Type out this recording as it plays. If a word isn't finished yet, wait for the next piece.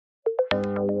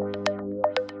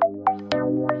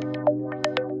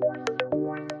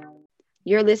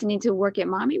You're listening to Work It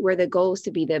Mommy, where the goal is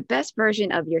to be the best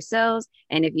version of yourselves.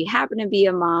 And if you happen to be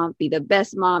a mom, be the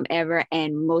best mom ever.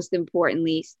 And most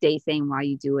importantly, stay sane while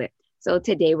you do it. So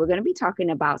today we're going to be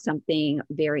talking about something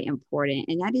very important,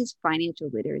 and that is financial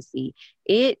literacy.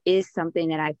 It is something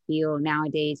that I feel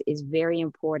nowadays is very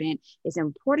important. It's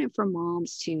important for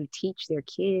moms to teach their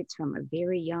kids from a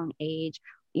very young age,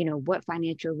 what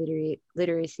financial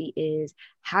literacy is,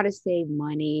 how to save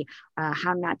money,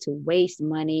 how not to waste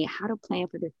money, how to plan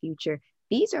for the future.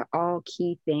 These are all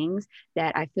key things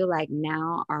that I feel like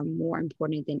now are more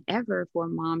important than ever for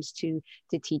moms to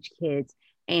teach kids.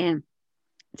 And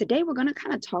today we're going to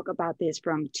kind of talk about this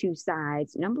from two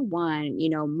sides. Number one,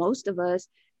 most of us,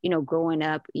 growing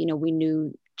up, we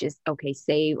knew just, okay,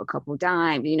 save a couple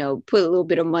dimes, put a little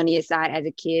bit of money aside as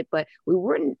a kid, but we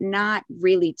were not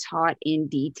really taught in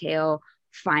detail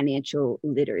financial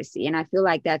literacy. And I feel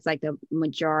like that's like the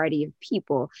majority of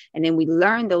people. And then we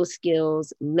learn those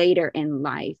skills later in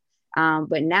life.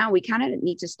 But now we kind of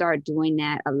need to start doing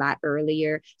that a lot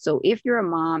earlier. So if you're a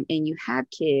mom and you have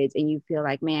kids and you feel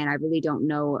like, man, I really don't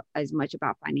know as much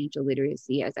about financial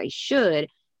literacy as I should,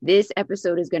 this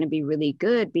episode is going to be really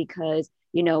good because,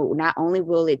 not only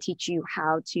will it teach you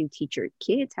how to teach your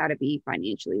kids how to be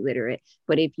financially literate,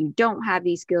 but if you don't have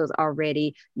these skills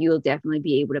already, you'll definitely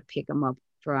be able to pick them up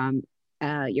from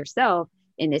yourself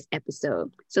in this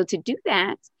episode. So to do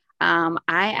that, I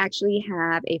actually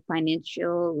have a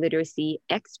financial literacy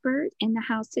expert in the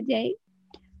house today.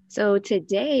 So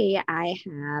today I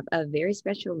have a very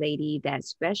special lady that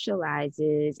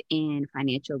specializes in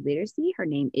financial literacy. Her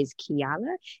name is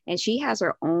Kiala, and she has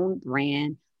her own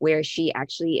brand where she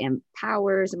actually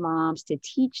empowers moms to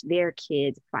teach their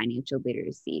kids financial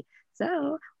literacy.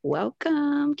 So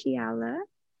welcome, Kiala.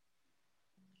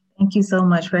 Thank you so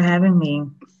much for having me.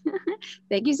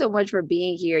 Thank you so much for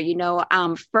being here.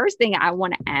 First thing I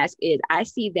want to ask is I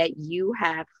see that you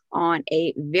have on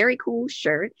a very cool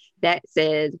shirt that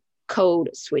says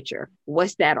Code Switcher.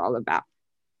 What's that all about?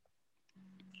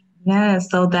 Yeah,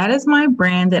 so that is my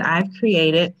brand that I've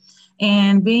created.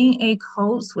 And being a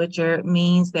code switcher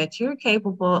means that you're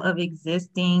capable of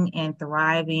existing and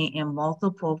thriving in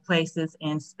multiple places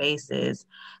and spaces.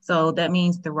 So that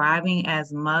means thriving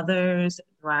as mothers,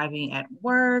 thriving at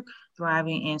work,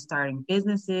 thriving in starting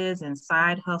businesses and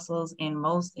side hustles, and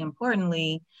most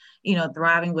importantly,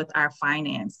 thriving with our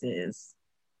finances.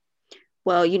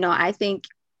 Well, I think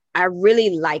I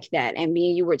really like that. And me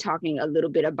and you were talking a little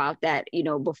bit about that,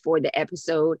 before the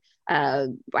episode,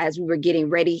 as we were getting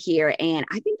ready here. And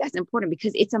I think that's important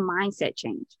because it's a mindset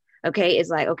change. Okay. It's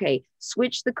like, okay,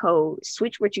 switch the code,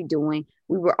 switch what you're doing.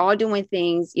 We were all doing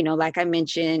things, like I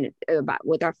mentioned about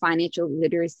with our financial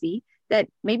literacy that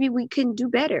maybe we can do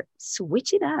better.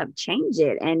 Switch it up, change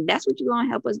it. And that's what you're going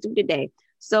to help us do today.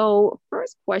 So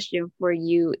first question for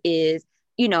you is,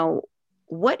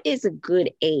 what is a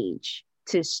good age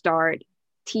to start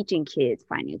teaching kids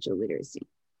financial literacy?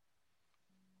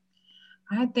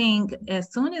 I think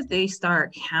as soon as they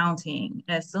start counting,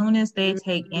 as soon as they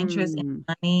take interest in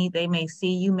money, they may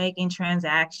see you making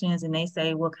transactions and they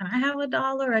say, well, can I have $1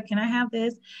 or can I have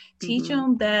this? Teach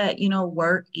them that,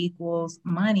 work equals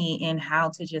money and how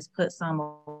to just put some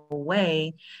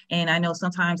away. And I know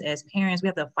sometimes as parents, we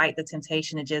have to fight the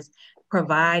temptation to just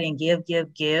provide and give,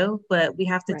 but we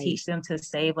have to teach them to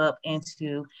save up and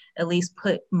to at least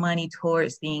put money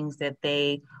towards things that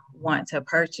they want to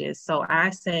purchase. So I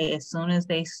say as soon as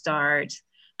they start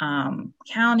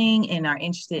counting and are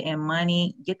interested in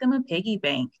money, get them a piggy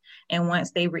bank. And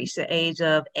once they reach the age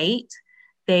of 8,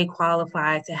 they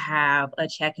qualify to have a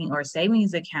checking or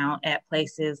savings account at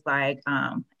places like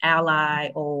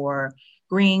Ally or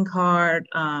Green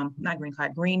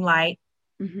Light,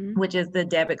 which is the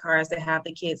debit cards that have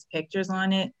the kids' pictures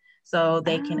on it. So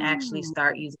they can actually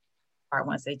start using the card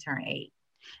once they turn 8.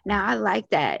 Now, I like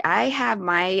that. I have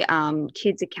my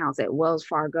kids' accounts at Wells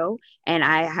Fargo, and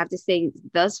I have to say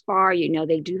thus far,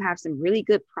 they do have some really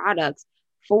good products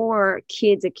for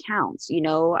kids' accounts,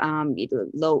 either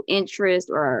low interest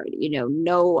or,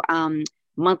 no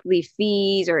monthly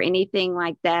fees or anything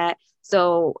like that.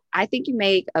 So I think you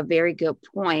make a very good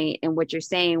point in what you're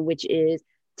saying, which is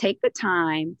take the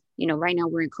time. Right now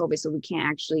we're in COVID, so we can't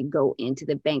actually go into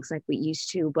the banks like we used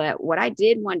to. But what I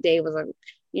did one day was like,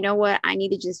 you know what? I need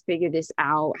to just figure this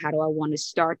out. How do I want to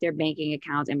start their banking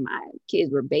accounts? And my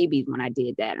kids were babies when I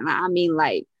did that. And I mean,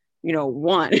 like,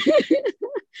 one.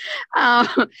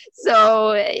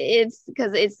 So it's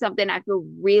because it's something I feel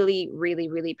really, really,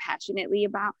 really passionately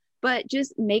about. but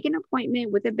just make an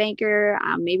appointment with a banker.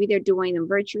 Maybe they're doing them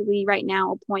virtually right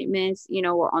now, appointments,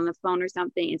 or on the phone or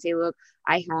something, and say, look,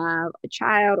 I have a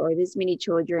child or this many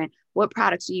children. What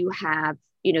products do you have,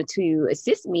 to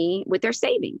assist me with their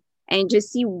saving? And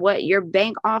just see what your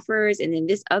bank offers. And then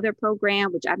this other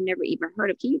program, which I've never even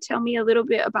heard of. Can you tell me a little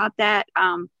bit about that,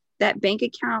 that bank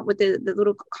account with the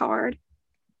little card?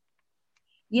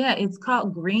 Yeah, it's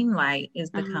called Greenlight is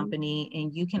the company,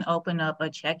 and you can open up a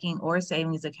checking or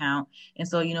savings account. And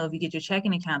so, if you get your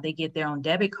checking account, they get their own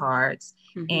debit cards,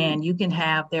 and you can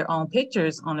have their own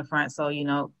pictures on the front. So,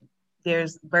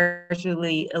 there's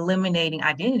virtually eliminating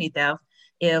identity theft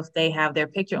if they have their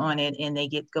picture on it and they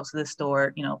go to the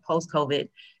store, post COVID,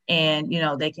 and,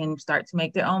 they can start to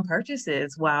make their own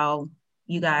purchases while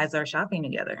you guys are shopping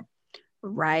together.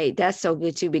 Right. That's so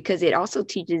good too, because it also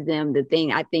teaches them the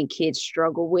thing I think kids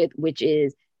struggle with, which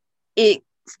is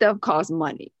stuff costs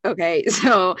money. Okay.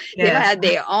 So they have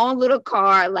their own little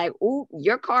card, like, ooh,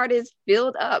 your card is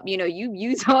filled up. You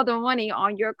use all the money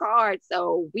on your card.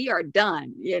 So we are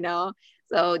done,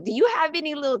 So do you have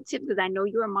any little tips? Because I know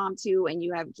you're a mom too, and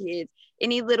you have kids.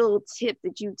 Any little tips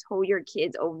that you told your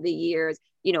kids over the years,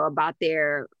 about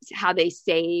how they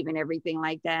save and everything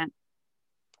like that?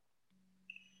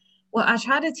 Well, I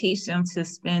try to teach them to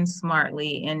spend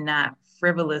smartly and not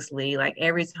frivolously. Like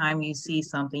every time you see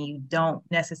something, you don't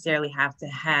necessarily have to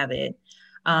have it.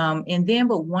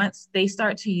 But once they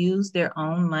start to use their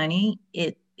own money,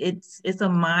 it's a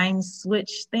mind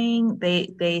switch thing.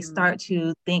 They start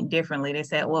to think differently. They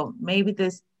say, well, maybe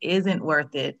this isn't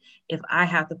worth it if I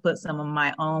have to put some of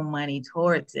my own money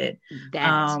towards it.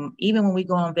 Even when we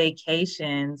go on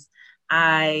vacations,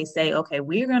 I say, okay,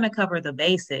 we're going to cover the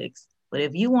basics. But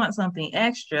if you want something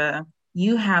extra,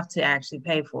 you have to actually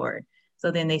pay for it. So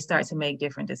then they start to make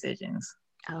different decisions.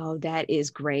 Oh, that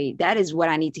is great. That is what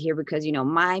I need to hear because,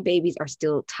 my babies are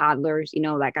still toddlers,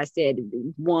 like I said,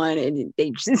 one, and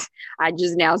I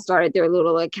just now started their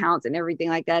little accounts and everything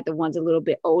like that. The one's a little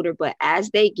bit older, but as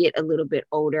they get a little bit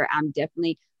older, I'm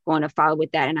definitely going to follow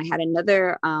with that. And I had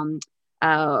another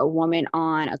a woman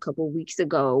on a couple of weeks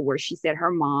ago where she said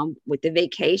her mom with the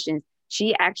vacations,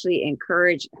 she actually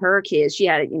encouraged her kids. She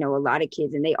had, a lot of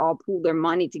kids and they all pooled their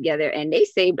money together and they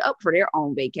saved up for their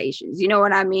own vacations. You know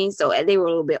what I mean? So they were a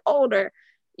little bit older,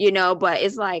 but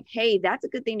it's like, hey, that's a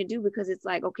good thing to do because it's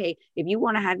like, okay, if you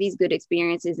want to have these good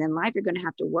experiences in life, you're going to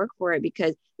have to work for it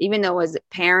because even though as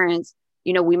parents,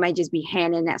 we might just be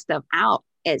handing that stuff out.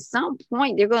 At some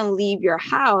point, they're going to leave your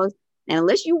house. And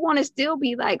unless you want to still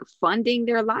be like funding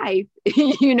their life,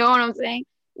 you know what I'm saying?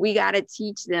 We got to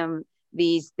teach them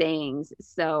these things.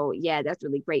 So yeah, that's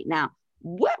really great. Now,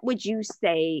 what would you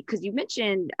say, because you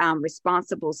mentioned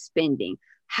responsible spending,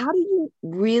 how do you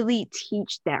really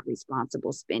teach that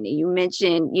responsible spending? You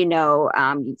mentioned,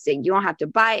 you say you don't have to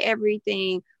buy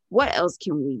everything. What else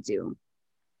can we do?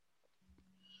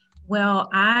 Well,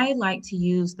 I like to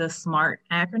use the SMART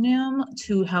acronym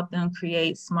to help them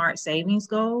create smart savings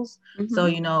goals. So,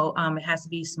 it has to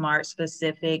be SMART,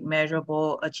 specific,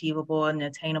 measurable, achievable, and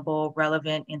attainable,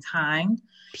 relevant, and timed.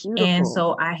 Beautiful. And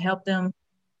so I help them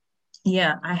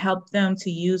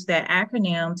to use that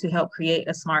acronym to help create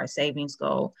a smart savings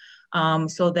goal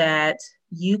so that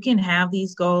you can have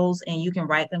these goals and you can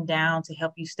write them down to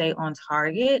help you stay on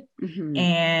target.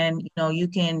 And, you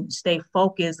can stay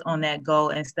focused on that goal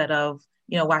instead of,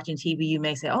 watching TV. You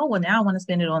may say, oh, well, now I want to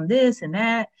spend it on this and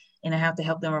that. And I have to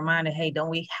help them remind them, hey, don't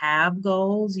we have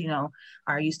goals?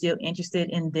 Are you still interested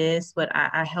in this? But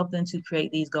I help them to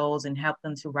create these goals and help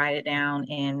them to write it down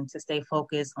and to stay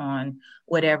focused on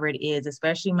whatever it is,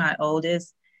 especially my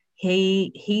oldest.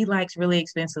 He likes really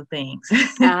expensive things. Okay.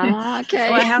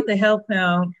 So I have to help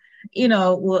him,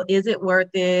 well, is it worth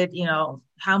it?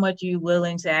 How much are you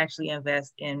willing to actually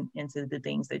invest into the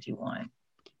things that you want?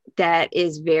 That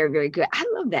is very, very good. I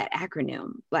love that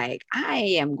acronym. Like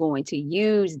I am going to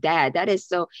use that. That is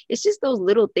so, it's just those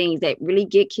little things that really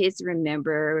get kids to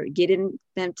remember, getting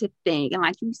them to think. And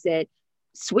like you said,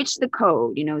 switch the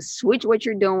code, switch what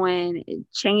you're doing,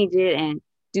 change it and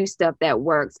do stuff that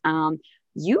works.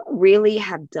 You really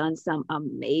have done some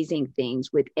amazing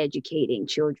things with educating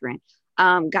children.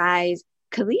 Guys,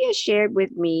 Kalia shared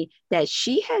with me that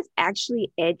she has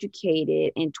actually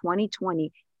educated in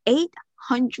 2020,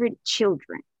 800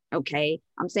 children. Okay.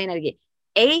 I'm saying that again,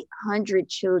 800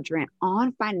 children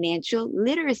on financial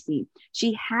literacy.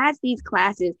 She has these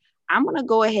classes. I'm going to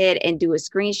go ahead and do a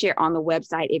screen share on the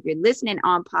website. If you're listening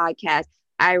on podcast,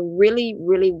 I really,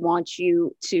 really want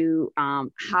you to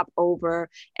hop over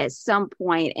at some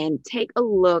point and take a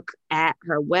look at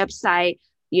her website.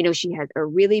 She has a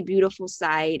really beautiful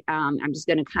site. I'm just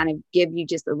going to kind of give you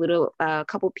just a little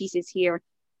couple pieces here.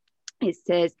 It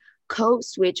says Code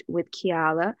Switch with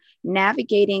Kiala.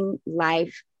 Navigating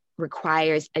life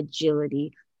requires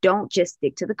agility. Don't just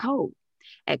stick to the code.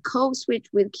 At Code Switch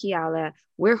with Kiala,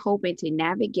 we're hoping to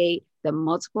navigate the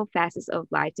multiple facets of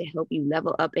life to help you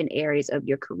level up in areas of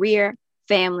your career,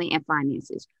 family, and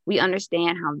finances. We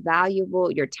understand how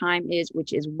valuable your time is,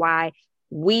 which is why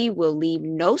we will leave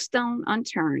no stone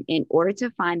unturned in order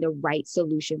to find the right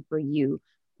solution for you.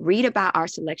 Read about our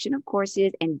selection of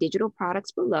courses and digital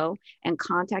products below and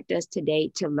contact us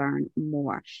today to learn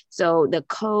more. So the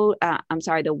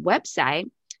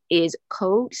website is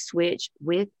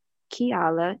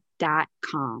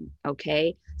codeswitchwithkiala.com.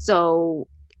 Okay. So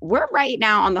we're right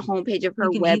now on the homepage of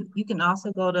her web. You can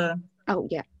also go to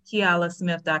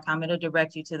KialaSmith.com. It'll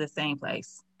direct you to the same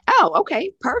place. Oh,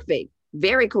 okay. Perfect.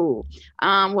 Very cool.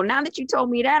 Well, now that you told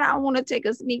me that, I want to take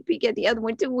a sneak peek at the other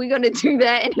one too. We're going to do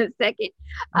that in a second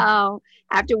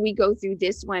after we go through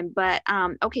this one. But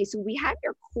okay, so we have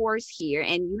your course here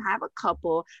and you have a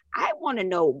couple. I want to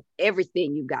know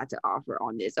everything you got to offer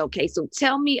on this. Okay, so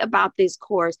tell me about this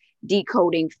course,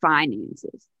 Decoding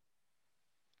Finances.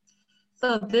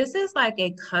 So this is like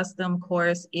a custom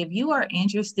course. If you are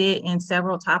interested in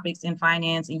several topics in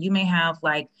finance and you may have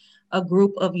like a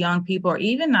group of young people or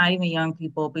even not even young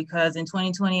people, because in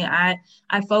 2020, I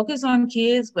focus on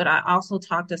kids, but I also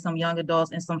talk to some young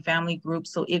adults and some family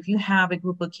groups. So if you have a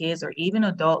group of kids or even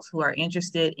adults who are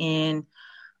interested in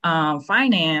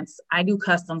finance, I do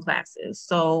custom classes.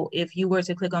 So if you were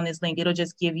to click on this link, it'll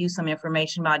just give you some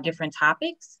information about different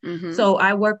topics. Mm-hmm. So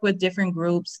I work with different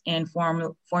groups and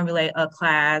formulate a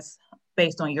class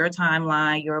based on your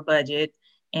timeline, your budget,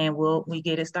 and we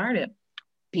get it started.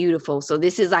 Beautiful. So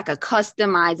this is like a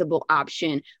customizable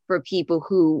option for people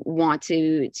who want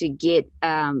to get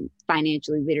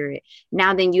financially literate.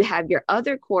 Now, then you have your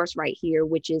other course right here,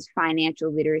 which is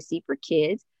Financial Literacy for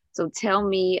Kids. So tell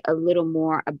me a little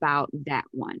more about that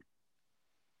one.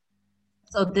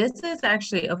 So this is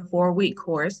actually a 4-week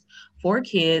course for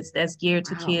kids that's geared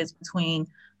to kids between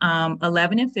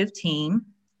 11 and 15.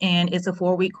 And it's a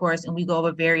 4-week course, and we go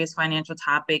over various financial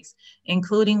topics,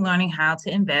 including learning how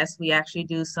to invest. We actually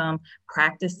do some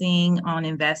practicing on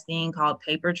investing called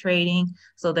paper trading.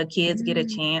 So the kids get a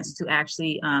chance to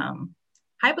actually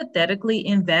hypothetically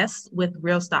invest with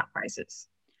real stock prices.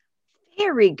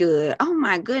 Very good. Oh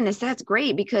my goodness, that's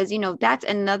great, because, that's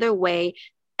another way.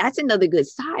 That's another good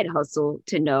side hustle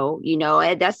to know,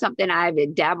 and that's something I've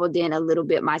dabbled in a little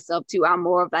bit myself too. I'm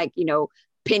more of like,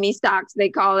 penny stocks, they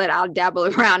call it. I'll dabble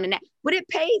around in that, but it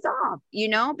pays off,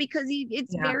 because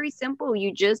it's very simple.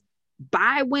 You just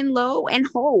buy when low and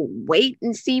hold, wait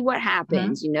and see what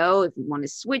happens, if you want to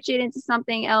switch it into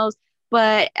something else.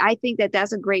 But I think that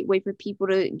that's a great way for people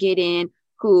to get in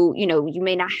who, you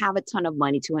may not have a ton of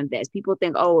money to invest. People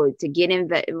think, to get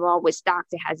involved with stocks,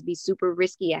 it has to be super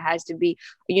risky. It has to be,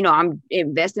 I'm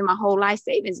investing my whole life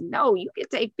savings. No, you can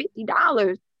take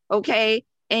 $50, okay,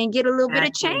 and get a little bit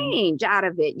of change out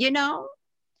of it,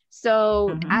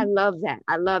 So I love that.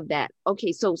 I love that.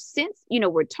 Okay. So since,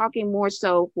 we're talking more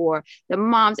so for the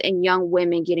moms and young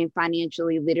women getting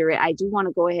financially literate, I do want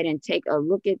to go ahead and take a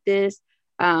look at this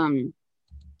a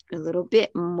little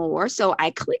bit more. So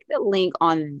I click the link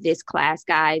on this class,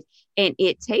 guys, and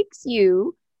it takes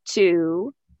you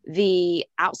to the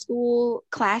Outschool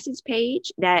classes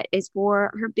page that is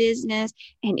for her business.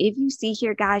 And if you see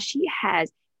here, guys, she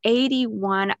has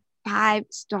 81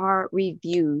 5-star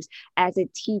reviews as a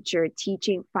teacher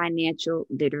teaching financial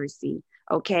literacy.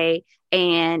 Okay.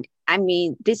 And I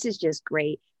mean, this is just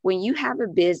great. When you have a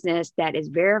business that is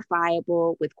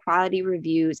verifiable with quality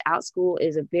reviews, Outschool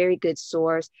is a very good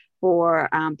source for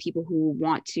people who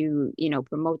want to,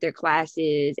 promote their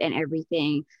classes and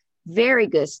everything. Very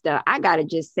good stuff. I got to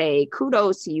just say,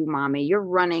 kudos to you, Mommy. You're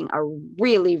running a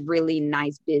really, really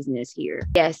nice business here.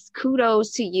 Yes,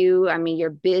 kudos to you. I mean, your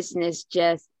business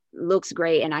just looks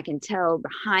great. And I can tell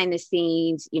behind the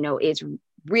scenes, it's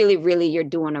really, really, you're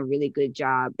doing a really good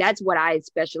job. That's what I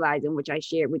specialize in, which I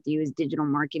shared with you, is digital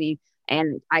marketing.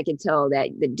 And I can tell that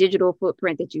the digital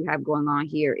footprint that you have going on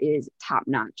here is top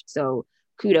notch. So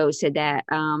kudos to that.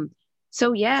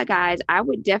 So yeah, guys, I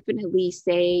would definitely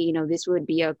say, this would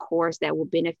be a course that will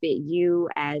benefit you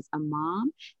as a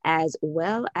mom, as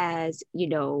well as,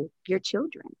 your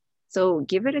children. So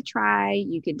give it a try.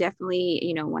 You could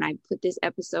definitely, when I put this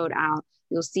episode out,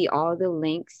 you'll see all the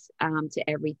links to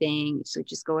everything. So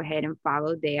just go ahead and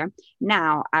follow there.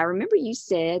 Now, I remember you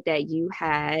said that you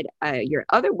had your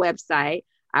other website.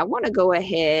 I want to go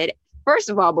ahead. First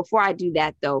of all, before I do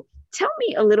that, though, tell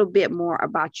me a little bit more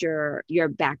about your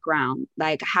background.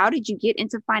 Like, how did you get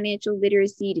into financial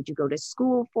literacy? Did you go to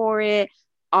school for it?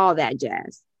 All that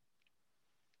jazz.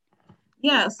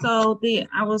 Yeah, so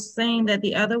I was saying that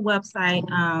the other website,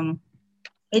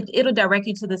 it'll direct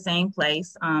you to the same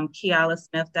place.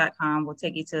 KialaSmith.com will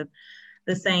take you to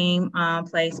the same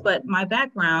place. But my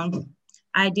background,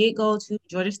 I did go to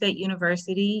Georgia State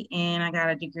University and I got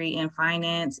a degree in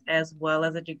finance as well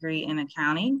as a degree in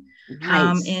accounting.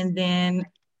 Nice. And then,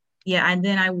 yeah, and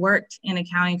then I worked in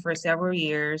accounting for several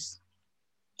years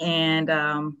and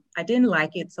I didn't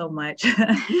like it so much.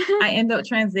 I ended up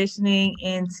transitioning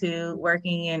into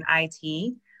working in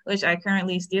IT, which I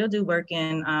currently still do work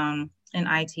in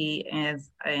IT as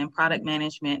in product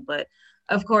management. But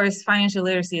of course, financial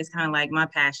literacy is kind of like my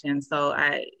passion. So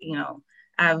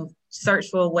I've searched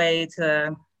for a way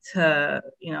to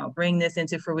bring this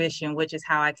into fruition, which is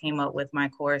how I came up with my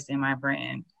course and my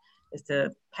brand, is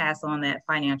to pass on that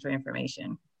financial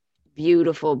information.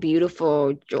 Beautiful,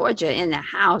 beautiful. Georgia in the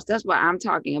house. That's what I'm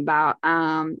talking about.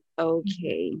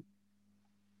 Okay.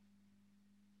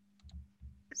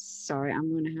 Sorry,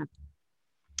 I'm gonna have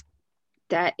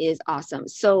that is awesome.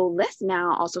 So let's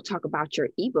now also talk about your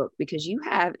ebook because you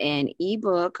have an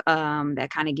ebook that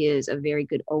kind of gives a very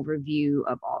good overview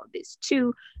of all of this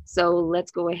too. So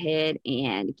let's go ahead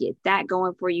and get that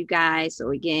going for you guys.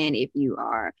 So again, if you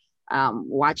are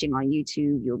watching on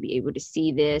YouTube, you'll be able to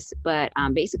see this. But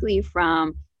basically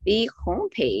from the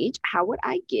homepage, how would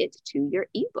I get to your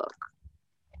ebook?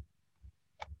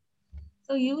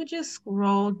 So you would just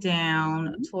scroll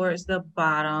down towards the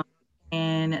bottom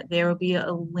and there will be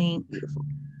a link.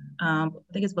 I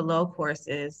think it's below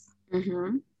courses.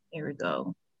 Mm-hmm. Here we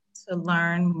go. To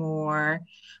learn more.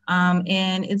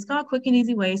 And it's called Quick and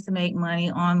Easy Ways to Make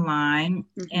Money Online.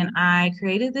 Mm-hmm. And I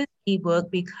created this ebook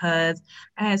because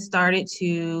I had started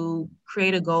to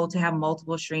create a goal to have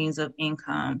multiple streams of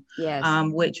income, yes.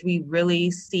 Which we really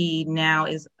see now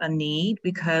is a need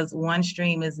because one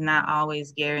stream is not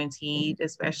always guaranteed,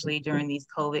 especially during these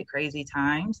COVID crazy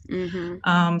times.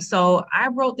 Mm-hmm. So I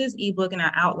wrote this ebook and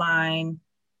I outlined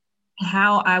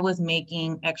how I was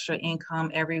making extra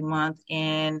income every month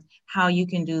and how you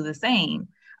can do the same.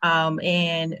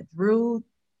 And through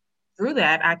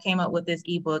that, I came up with this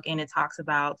ebook and it talks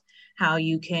about how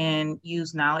you can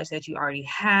use knowledge that you already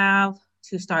have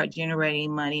to start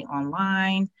generating money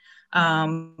online.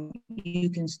 You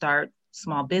can start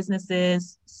small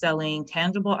businesses, selling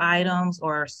tangible items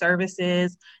or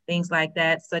services, things like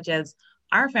that, such as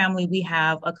our family, we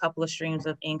have a couple of streams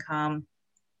of income.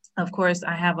 Of course,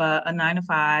 I have a 9 to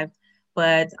 5,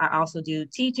 but I also do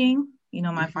teaching, my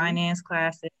mm-hmm. finance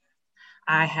classes.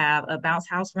 I have a bounce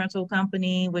house rental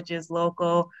company, which is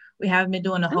local. We haven't been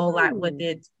doing a whole lot with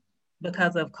it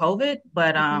because of COVID,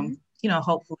 but, mm-hmm.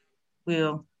 Hopefully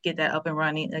we'll get that up and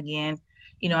running again.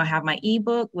 I have my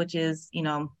ebook, which is,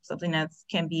 something that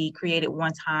can be created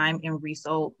one time and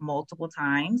resold multiple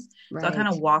times. Right. So I kind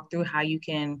of walk through how you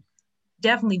can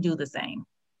definitely do the same.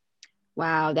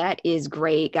 Wow, that is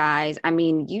great, guys. I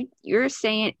mean, you're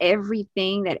saying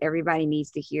everything that everybody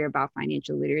needs to hear about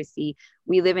financial literacy.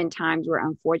 We live in times where,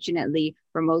 unfortunately,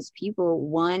 for most people,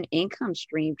 one income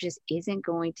stream just isn't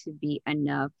going to be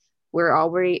enough. We're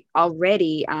already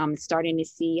starting to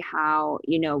see how,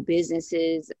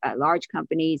 businesses, large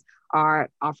companies are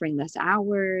offering less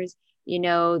hours.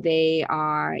 They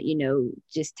are,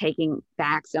 just taking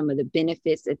back some of the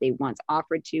benefits that they once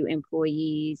offered to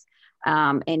employees.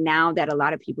 And now that a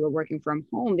lot of people are working from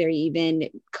home, they're even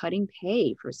cutting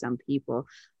pay for some people.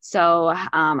 So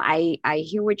I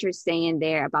hear what you're saying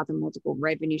there about the multiple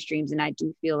revenue streams. And I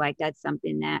do feel like that's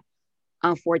something that,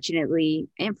 unfortunately,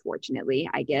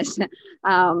 I guess,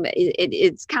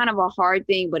 it's kind of a hard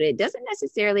thing, but it doesn't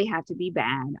necessarily have to be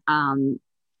bad.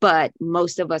 But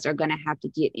most of us are going to have to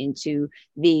get into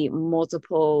the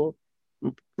multiple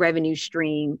revenue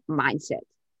stream mindset.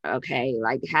 Okay.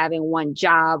 Like having one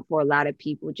job for a lot of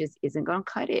people just isn't going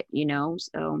to cut it,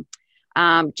 So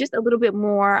just a little bit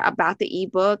more about the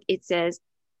ebook. It says,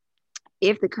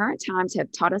 if the current times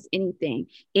have taught us anything,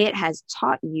 it has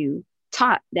taught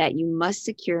that you must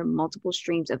secure multiple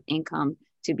streams of income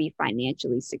to be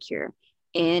financially secure.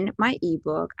 In my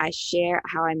ebook, I share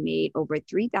how I made over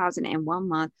 $3,000 in 1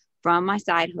 month from my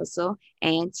side hustle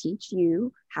and teach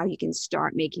you how you can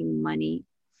start making money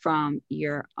from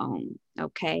your own.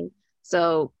 Okay.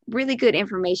 So really good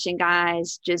information,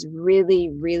 guys. Just really,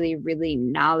 really, really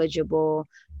knowledgeable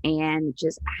and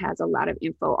just has a lot of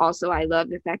info. Also, I love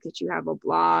the fact that you have a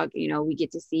blog. We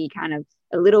get to see kind of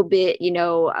a little bit,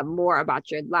 more about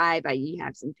your life. You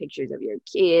have some pictures of your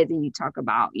kids and you talk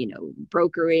about,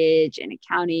 brokerage and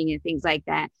accounting and things like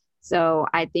that. So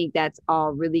I think that's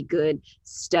all really good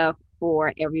stuff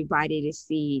for everybody to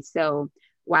see. So,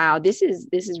 wow, this has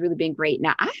really been great.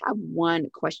 Now, I have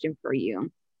one question for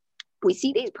you. we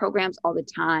see these programs all the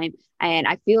time. And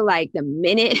I feel like the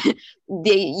minute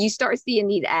you start seeing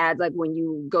these ads, like when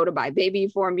you go to buy baby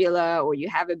formula or you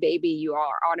have a baby, you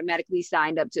are automatically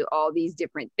signed up to all these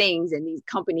different things. And these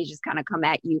companies just kind of come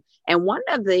at you. And one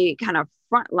of the kind of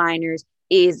frontliners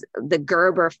is the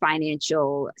Gerber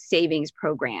Financial Savings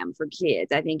Program for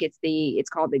kids. I think it's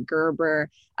called the Gerber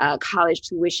College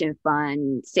Tuition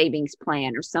Fund Savings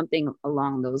Plan or something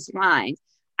along those lines.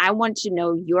 I want to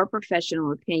know your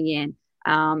professional opinion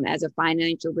as a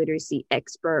financial literacy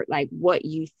expert, like what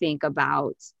you think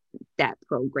about that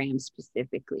program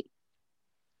specifically.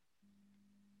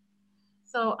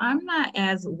 So I'm not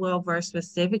as well versed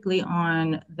specifically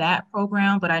on that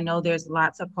program, but I know there's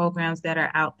lots of programs that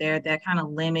are out there that kind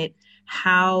of limit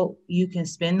how you can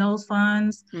spend those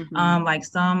funds. Mm-hmm. Like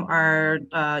some are,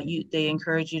 they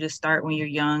encourage you to start when you're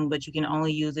young, but you can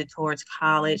only use it towards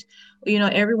college.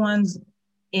 Everyone's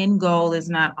end goal is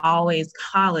not always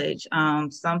college.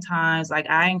 Sometimes, like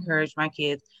I encourage my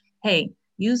kids, hey,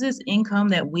 use this income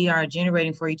that we are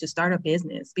generating for you to start a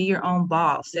business, be your own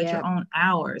boss, set your own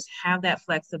hours, have that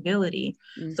flexibility.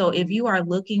 Mm-hmm. So if you are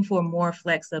looking for more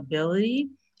flexibility,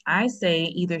 I say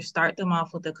either start them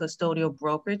off with a custodial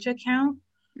brokerage account,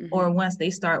 mm-hmm. or once they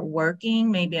start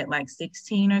working, maybe at like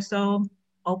 16 or so,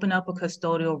 open up a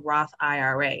custodial Roth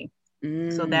IRA.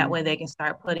 So that way they can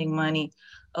start putting money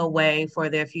away for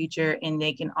their future. And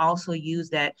they can also use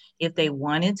that if they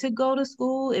wanted to go to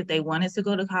school, if they wanted to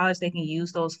go to college, they can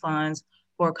use those funds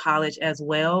for college as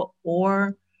well,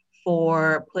 or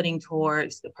for putting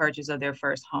towards the purchase of their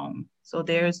first home. So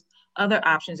there's other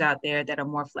options out there that are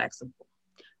more flexible.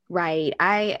 Right.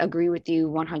 I agree with you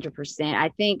 100%. I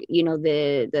think,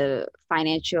 the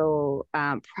financial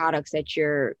products that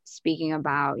you're speaking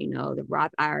about, the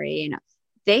Roth IRA, and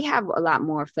they have a lot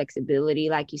more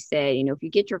flexibility. Like you said, if you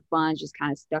get your funds just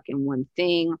kind of stuck in one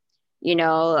thing,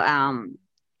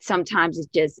 sometimes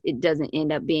it doesn't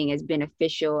end up being as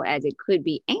beneficial as it could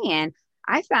be. And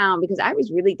I found, because I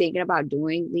was really thinking about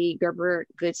doing the Gerber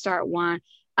Good Start one.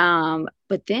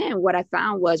 But then what I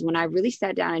found was when I really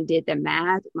sat down and did the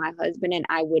math, my husband and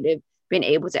I would have been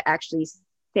able to actually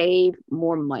save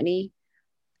more money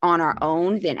on our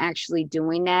own than actually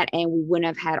doing that. And we wouldn't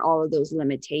have had all of those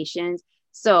limitations.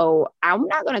 So I'm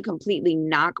not going to completely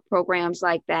knock programs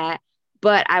like that,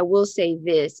 but I will say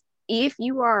this: if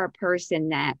you are a person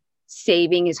that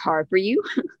saving is hard for you,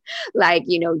 like,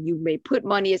 you may put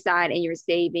money aside in your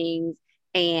savings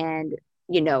and,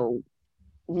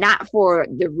 not for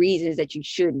the reasons that you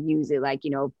should use it. Like,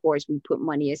 of course, we put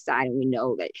money aside and we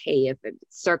know that, hey, if a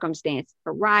circumstance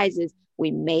arises,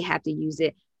 we may have to use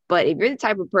it. But if you're the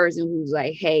type of person who's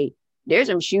like, hey, there's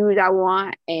some shoes I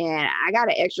want and I got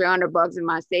an extra $100 in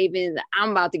my savings,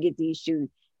 I'm about to get these shoes.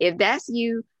 If that's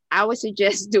you, I would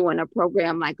suggest doing a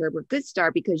program like Gerber Good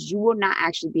Start, because you will not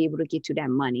actually be able to get to that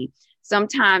money.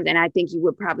 Sometimes, and I think you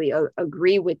would probably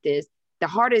agree with this, the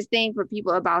hardest thing for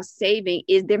people about saving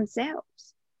is themselves.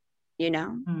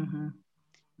 Mm-hmm.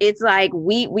 It's like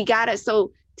we gotta,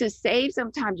 so to save,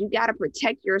 sometimes you gotta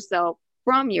protect yourself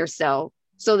from yourself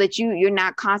so that you're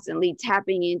not constantly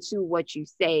tapping into what you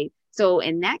save. So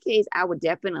in that case, I would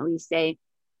definitely say,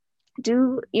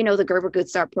 do, the Gerber Good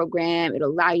Start program.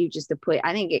 It'll allow you just to put,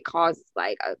 I think it costs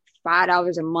like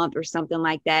 $5 a month or something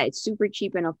like that. It's super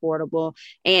cheap and affordable.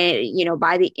 And,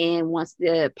 by the end, once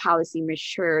the policy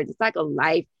matures, it's like a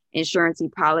life insurance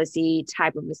policy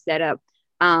type of a setup.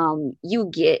 You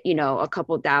get, a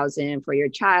couple thousand for your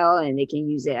child and they can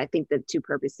use it. I think the two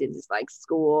purposes is like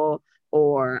school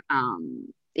or,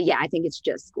 I think it's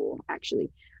just school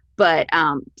actually. But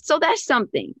so that's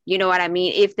something, you know what I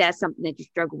mean? If that's something that you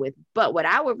struggle with. But what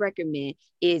I would recommend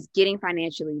is getting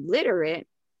financially literate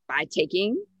by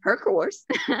taking her course.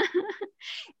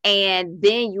 And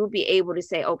then you'll be able to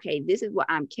say, okay, this is what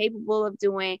I'm capable of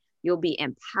doing. You'll be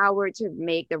empowered to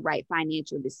make the right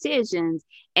financial decisions.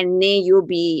 And then you'll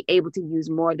be able to use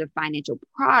more of the financial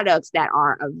products that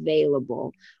are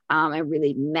available and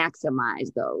really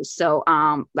maximize those. So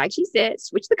like she said,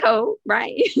 switch the code,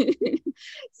 right?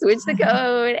 Switch the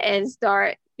code and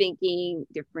start thinking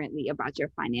differently about your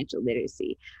financial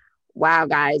literacy. Wow,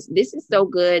 guys, this is so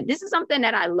good. This is something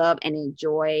that I love and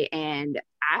enjoy. And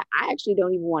I actually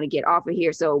don't even want to get off of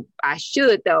here. So I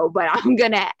should, though, but I'm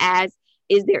going to ask,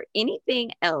 is there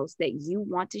anything else that you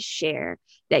want to share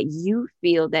that you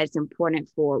feel that's important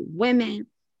for women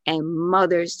and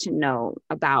mothers to know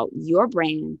about your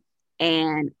brand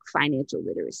and financial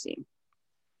literacy?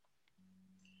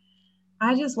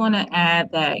 I just want to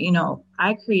add that,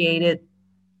 I created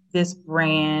this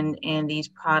brand and these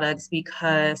products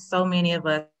because so many of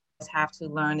us have to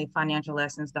learn the financial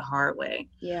lessons the hard way.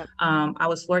 Yeah. I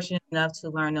was fortunate enough to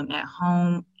learn them at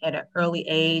home at an early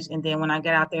age. And then when I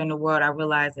got out there in the world, I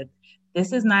realized that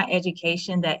this is not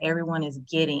education that everyone is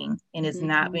getting and is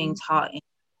not being taught in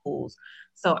schools.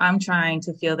 So I'm trying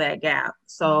to fill that gap.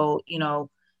 So,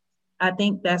 I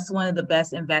think that's one of the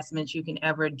best investments you can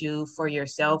ever do for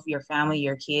yourself, your family,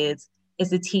 your kids, is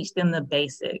to teach them the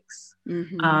basics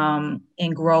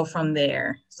and grow from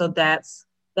there. So that's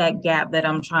that gap that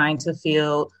I'm trying to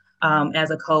fill as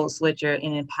a code switcher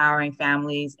in empowering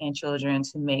families and children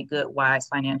to make good, wise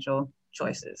financial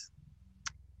choices.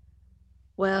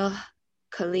 Well,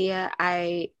 Kalia,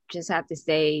 I just have to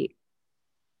say,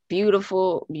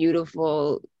 beautiful,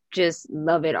 beautiful. Just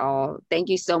love it all. Thank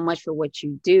you so much for what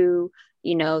you do.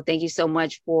 Thank you so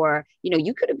much for,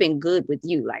 you could have been good with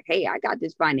you. Like, hey, I got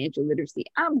this financial literacy.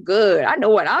 I'm good. I know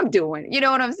what I'm doing. You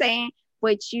know what I'm saying?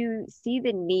 But you see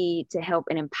the need to help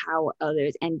and empower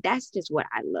others. And that's just what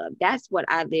I love. That's what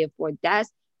I live for.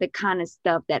 That's the kind of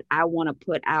stuff that I want to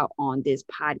put out on this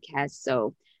podcast.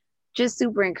 So just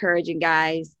super encouraging,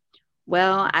 guys.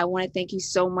 Well, I want to thank you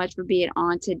so much for being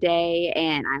on today.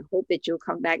 And I hope that you'll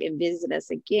come back and visit us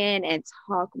again and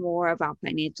talk more about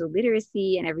financial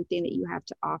literacy and everything that you have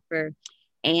to offer.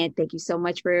 And thank you so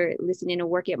much for listening to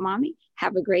Work It Mommy.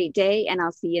 Have a great day, and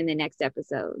I'll see you in the next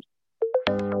episode.